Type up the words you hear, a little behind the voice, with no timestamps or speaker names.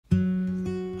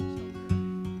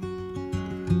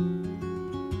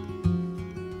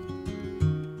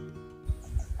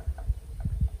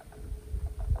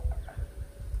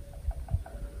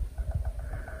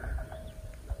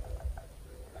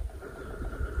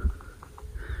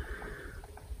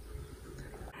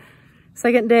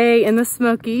Second day in the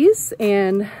Smokies,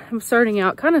 and I'm starting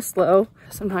out kind of slow.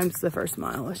 Sometimes the first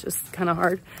mile is just kind of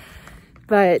hard.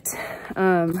 But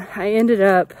I ended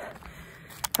up,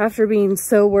 after being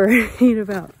so worried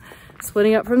about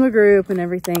splitting up from the group and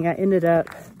everything, I ended up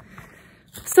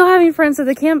still having friends at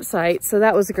the campsite, so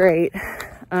that was great.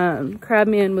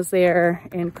 Crabman was there,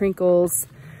 and Crinkles,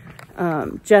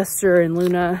 Jester, and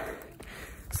Luna.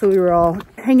 So we were all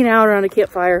hanging out around a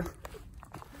campfire.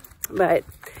 But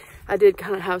I did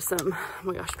kind of have some, oh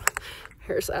my gosh, my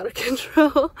hair's out of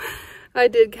control. I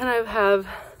did kind of have,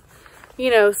 you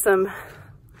know, some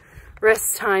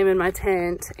rest time in my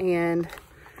tent, and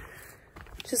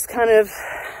just kind of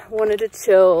wanted to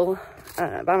chill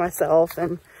by myself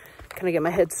and kind of get my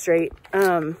head straight.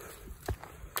 And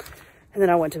then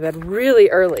I went to bed really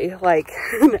early, like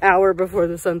an hour before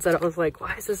the sunset. I was like,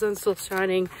 why is the sun still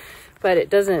shining? But it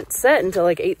doesn't set until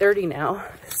like 8:30 now.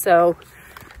 So,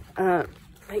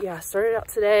 but yeah, I started out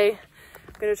today.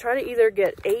 I'm gonna try to either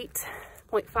get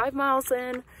 8.5 miles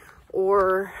in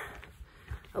or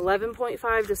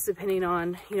 11.5, just depending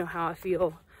on, you know, how I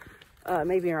feel,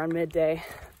 maybe around midday.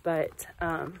 But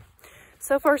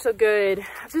so far so good.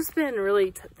 I've just been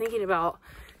really thinking about,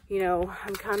 you know,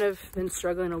 I'm kind of been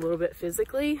struggling a little bit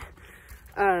physically,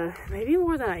 maybe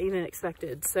more than I even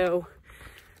expected. So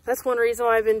that's one reason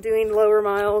why I've been doing lower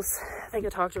miles. I think I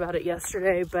talked about it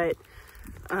yesterday, but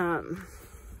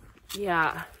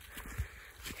yeah,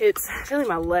 it's feeling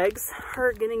my legs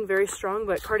are getting very strong,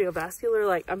 but cardiovascular,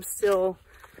 like I'm still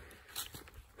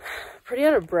pretty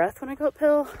out of breath when I go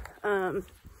uphill.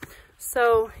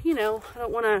 So, you know, I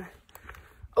don't want to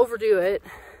overdo it,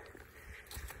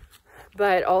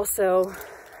 but also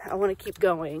I want to keep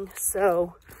going.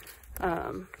 So,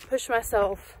 push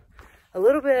myself a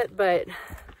little bit, but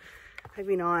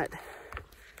maybe not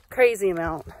crazy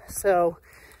amount. So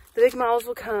the big miles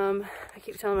will come. I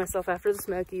keep telling myself after the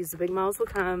Smokies, the big miles will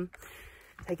come.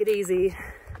 Take it easy.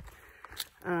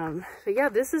 But yeah,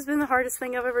 this has been the hardest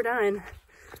thing I've ever done.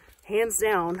 Hands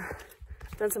down.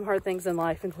 I've done some hard things in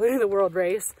life, including the world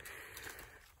race.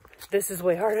 This is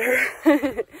way harder.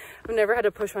 I've never had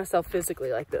to push myself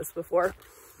physically like this before.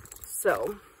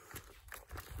 So,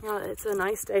 yeah, it's a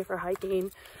nice day for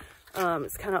hiking.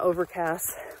 It's kind of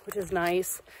overcast, which is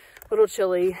nice. A little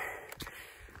chilly.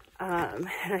 And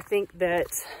I think that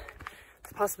it's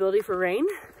a possibility for rain.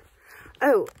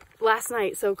 Oh, last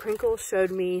night, so Crinkle showed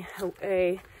me a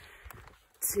way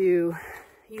to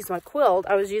use my quilt.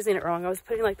 I was using it wrong. I was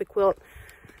putting like the quilt,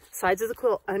 sides of the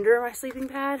quilt under my sleeping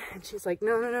pad. And she's like,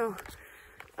 no.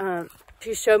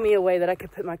 She showed me a way that I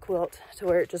could put my quilt to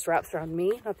where it just wraps around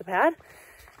me, not the pad.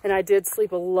 And I did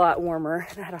sleep a lot warmer,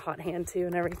 and I had a hot hand too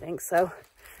and everything. So,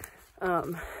 I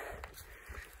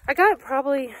got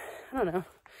probably, I don't know,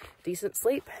 decent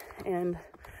sleep, and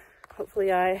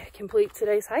hopefully I complete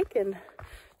today's hike and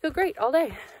feel great all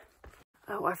day.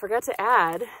 Oh, I forgot to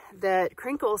add that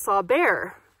Crinkle saw a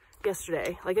bear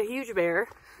yesterday, like a huge bear,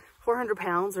 400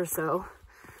 pounds or so,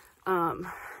 about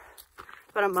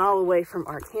a mile away from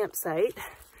our campsite.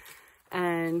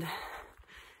 And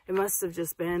it must have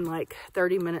just been like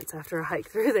 30 minutes after I hiked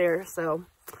through there. So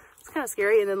it's kind of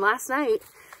scary. And then last night,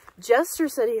 Jester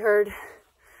said he heard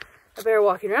a bear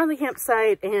walking around the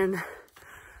campsite, and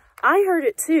I heard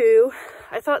it too.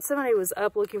 I thought somebody was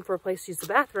up looking for a place to use the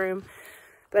bathroom,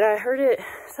 but I heard it,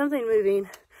 something moving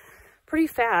pretty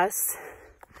fast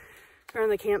around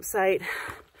the campsite.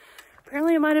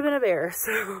 Apparently it might have been a bear.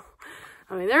 So,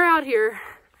 I mean, they're out here.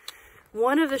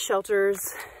 One of the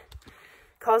shelters,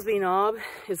 Cosby Knob,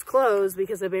 is closed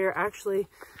because a bear actually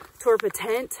tore up a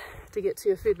tent to get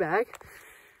to a food bag.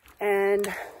 And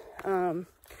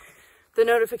the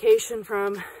notification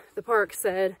from the park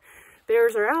said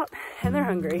bears are out and they're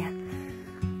hungry.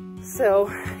 So,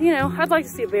 you know, I'd like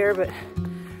to see a bear, but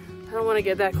I don't want to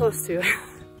get that close to it.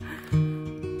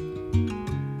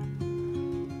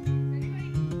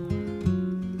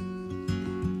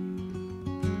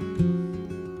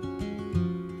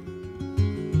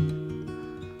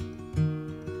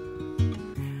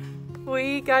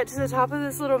 We got to the top of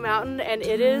this little mountain, and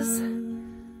it is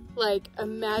like a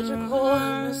magical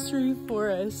mystery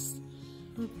forest.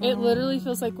 It literally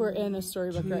feels like we're in a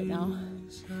storybook right now.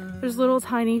 There's little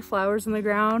tiny flowers in the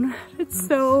ground. It's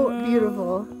so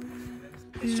beautiful.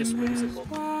 It's just whimsical.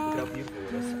 Look at how beautiful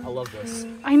it is. I love this.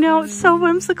 I know, it's so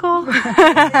whimsical.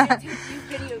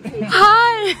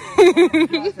 Hi!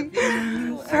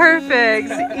 Perfect.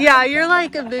 Yeah, you're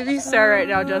like a movie star right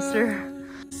now, Jester.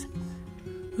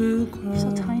 You're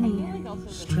so tiny.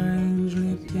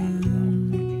 Strangely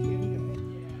dim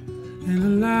in the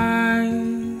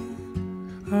light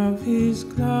of his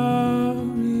glory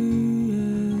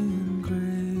and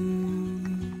grace.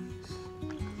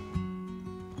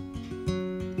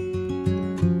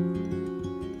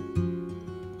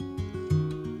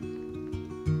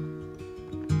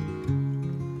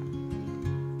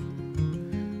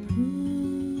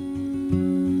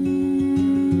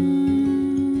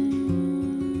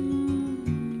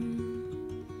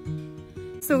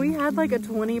 So we had like a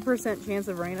 20% chance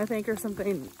of rain, I think, or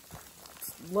something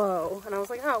low. And I was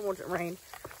like, oh, it won't rain.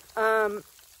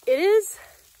 It is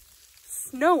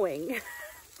snowing.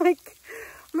 Like,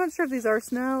 I'm not sure if these are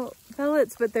snow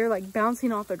pellets, but they're like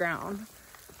bouncing off the ground.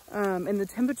 And the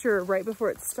temperature right before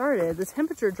it started, the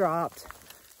temperature dropped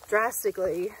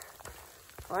drastically.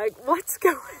 Like, what's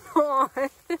going on?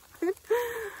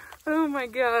 Oh my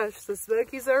gosh, the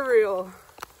Smokies are real.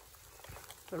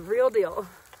 The real deal.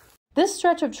 This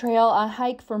stretch of trail, I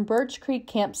hike from Birch Creek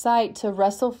Campsite to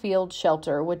Russell Field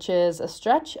Shelter, which is a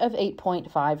stretch of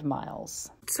 8.5 miles.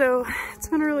 So it's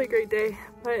been a really great day,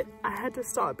 but I had to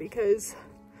stop because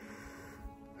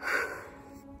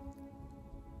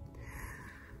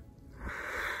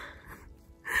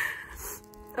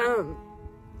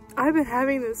I've been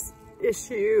having this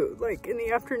issue like in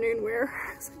the afternoon where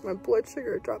it's like my blood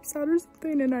sugar drops out or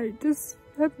something and I just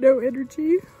have no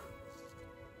energy.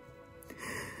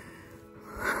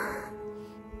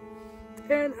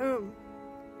 And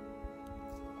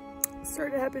it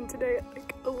started to happen today at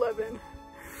like 11.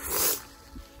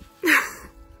 I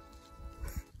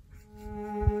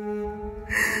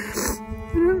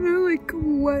don't know like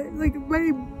what, like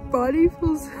my body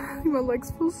feels, like my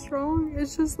legs feel strong.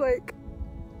 It's just like,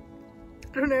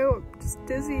 I don't know, I'm just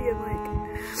dizzy and like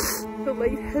feel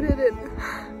lightheaded and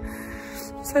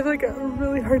just have like a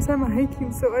really hard time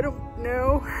hiking, so I don't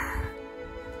know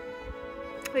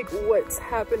like what's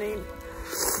happening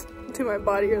to my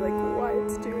body or like why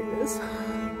it's doing this.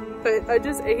 But I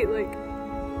just ate like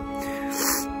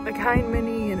a Kind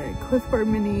Mini and a Cliff Bar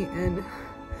Mini and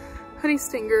Honey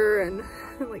Stinger and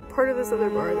like part of this other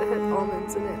bar that had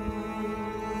almonds in it.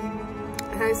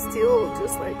 And I still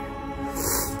just like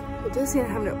feel dizzy and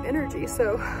have no energy,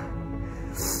 so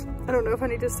I don't know if I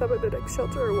need to stop at the next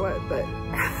shelter or what, but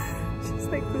it's just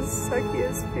like the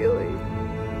suckiest feeling.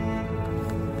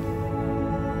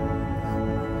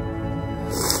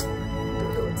 I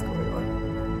don't know what's going on.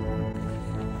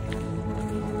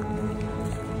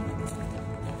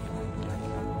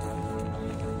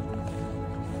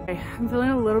 Okay, I'm feeling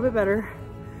a little bit better.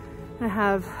 I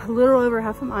have a little over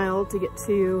half a mile to get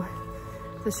to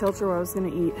the shelter where I was gonna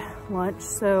eat lunch,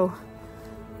 so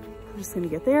I'm just gonna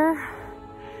get there,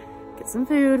 get some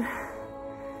food,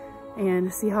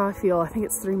 and see how I feel. I think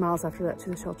it's 3 miles after that to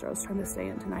the shelter I was trying to stay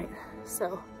in tonight.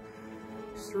 So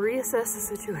just reassess the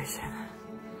situation.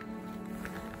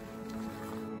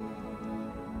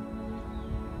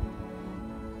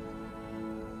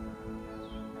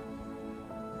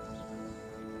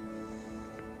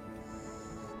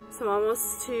 So I'm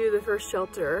almost to the first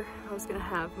shelter. I was gonna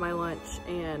have my lunch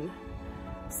and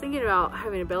I was thinking about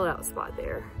having a bailout spot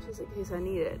there just in case I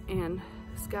need it. And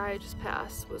this guy I just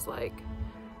passed was like,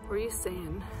 where are you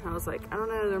staying? And I was like, I don't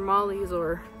know, they're Molly's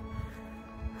or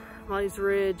Molly's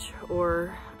Ridge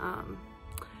or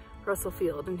Russell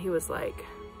Field. And he was like,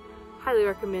 highly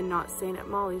recommend not staying at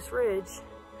Molly's Ridge.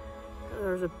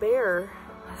 There was a bear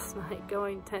last night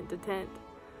going tent to tent.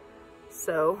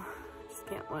 So just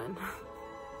can't win.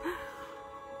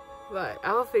 But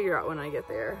I'll figure out when I get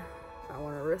there if I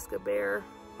want to risk a bear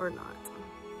or not.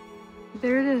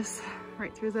 There it is,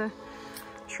 right through the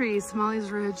trees,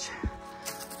 Molly's Ridge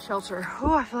Shelter.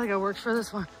 Oh, I feel like I worked for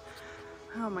this one.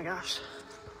 Oh my gosh.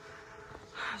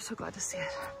 I'm so glad to see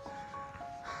it.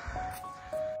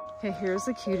 Okay, here's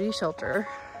the cutie shelter.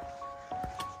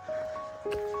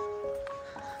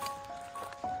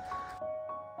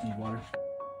 Need water?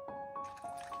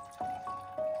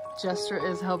 Jester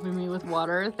is helping me with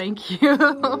water. Thank you.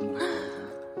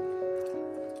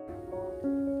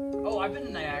 Oh, I've been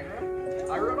to Niagara.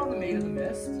 I rode on the Maid of the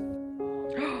Mist.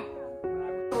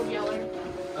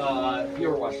 You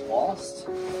ever watched Lost?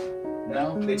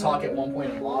 No? They talk at one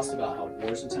point in Lost about how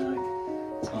wars attack.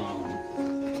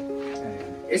 And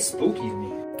it's spooky to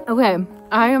me. Okay,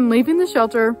 I am leaving the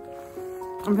shelter.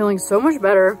 I'm feeling so much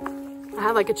better. I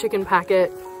had like a chicken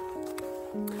packet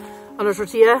on a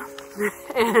tortilla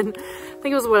and I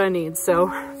think it was what I need. So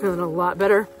feeling a lot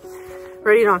better.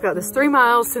 Ready to knock out this 3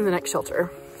 miles to the next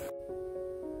shelter.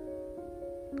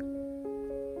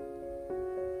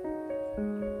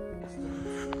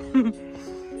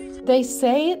 They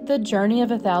say the journey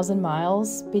of 1,000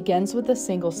 miles begins with a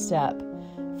single step.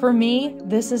 For me,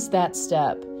 this is that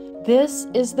step. This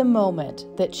is the moment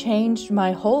that changed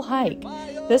my whole hike.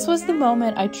 This was the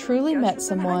moment I truly met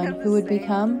someone who would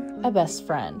become a best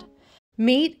friend.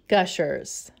 Meet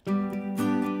Gushers.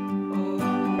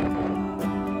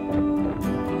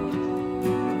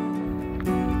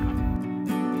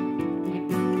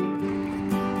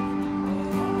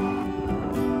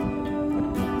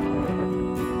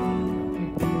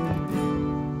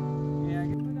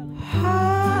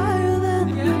 Higher than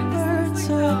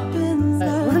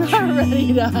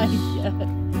need a hike yet.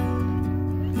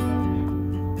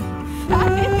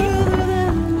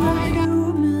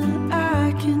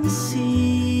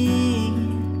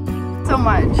 So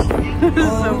much. So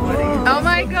funny. Oh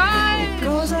my god!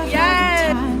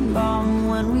 Yes!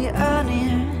 When we are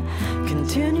near,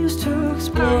 continues to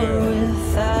explore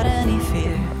without any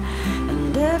fear.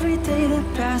 And every day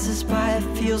that passes by,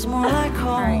 it feels more like home.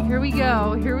 Alright, here we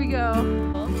go. Here we go.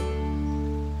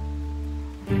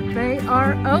 They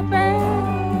are open!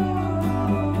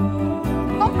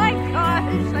 Oh my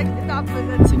gosh! I cannot believe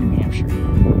that. It's in New Hampshire.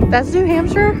 That's New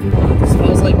Hampshire? It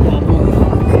smells like popcorn.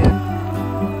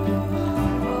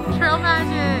 Trail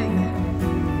magic!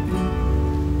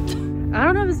 I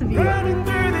don't know if it's a view. Running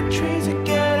through the trees to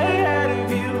get ahead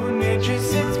of you. Nature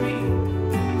sits me.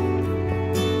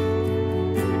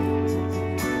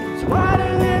 It's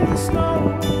whiter than the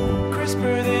snow,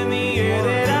 crisper than the air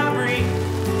that I breathe.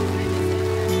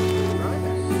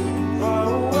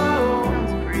 Whoa,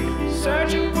 whoa.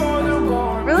 Searching for the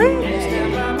warmth. Really?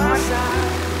 Stand by my side.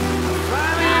 I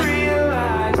finally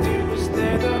realized it was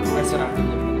there the whole I said I've been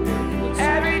living in the woods.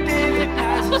 every day that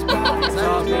passes by. It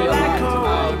feels more like home.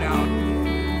 Oh no.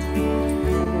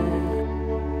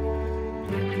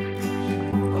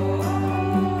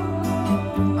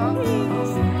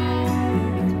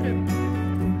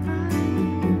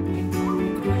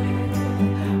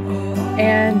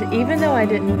 And even though I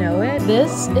didn't know it,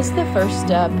 this is the first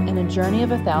step in a journey of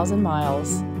 1,000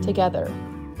 miles together.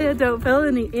 I don't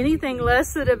felony. Anything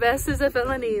less than the best is a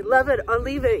felony. Love it or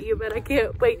leave it. You bet I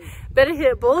can't wait. Better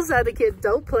hit bullseye. The kids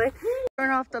don't play. Turn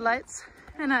off the lights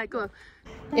and I glow.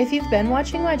 If you've been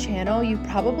watching my channel, you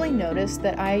probably noticed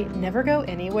that I never go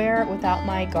anywhere without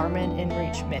my Garmin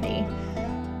InReach Mini.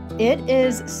 It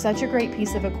is such a great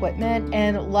piece of equipment,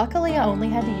 and luckily I only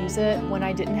had to use it when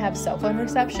I didn't have cell phone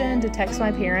reception to text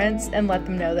my parents and let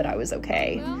them know that I was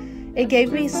okay. It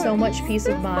gave me so much peace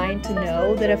of mind to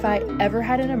know that if I ever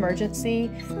had an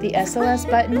emergency, the SOS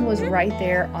button was right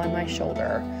there on my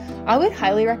shoulder. I would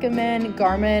highly recommend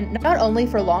Garmin not only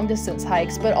for long distance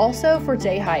hikes, but also for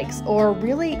day hikes or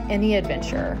really any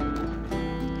adventure.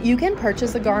 You can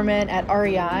purchase a Garmin at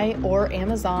REI or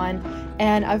Amazon,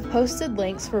 and I've posted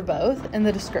links for both in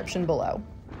the description below.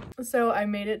 So I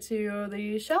made it to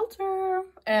the shelter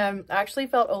and I actually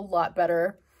felt a lot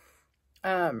better.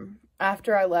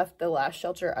 After I left the last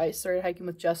shelter, I started hiking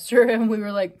with Jester and we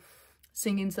were like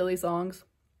singing silly songs.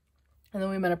 And then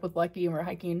we met up with Lucky and we're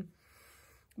hiking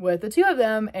with the two of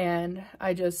them, and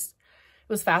it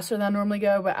was faster than I normally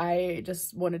go, but I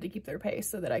just wanted to keep their pace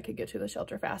so that I could get to the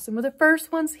shelter fast. And we're the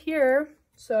first ones here,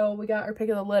 so we got our pick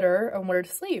of the litter and where to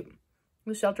sleep.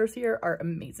 The shelters here are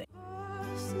amazing.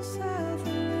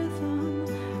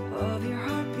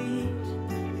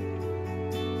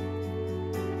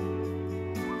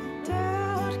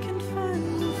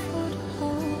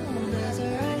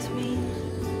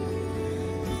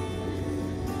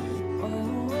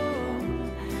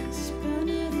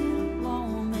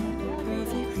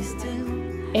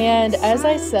 And as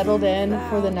I settled in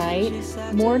for the night,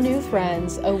 more new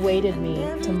friends awaited me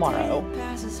tomorrow.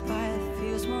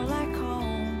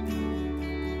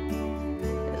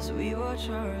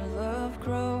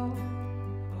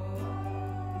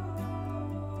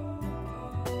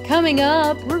 Coming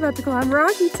up, We're about to climb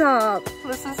Rocky Top.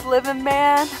 This is Living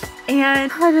Man.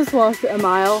 And I just walked a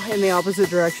mile in the opposite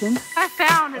direction.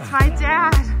 It's my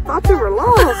dad. Thought we were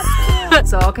lost.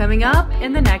 it's all coming up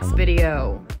in the next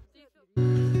video.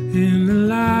 In the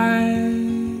light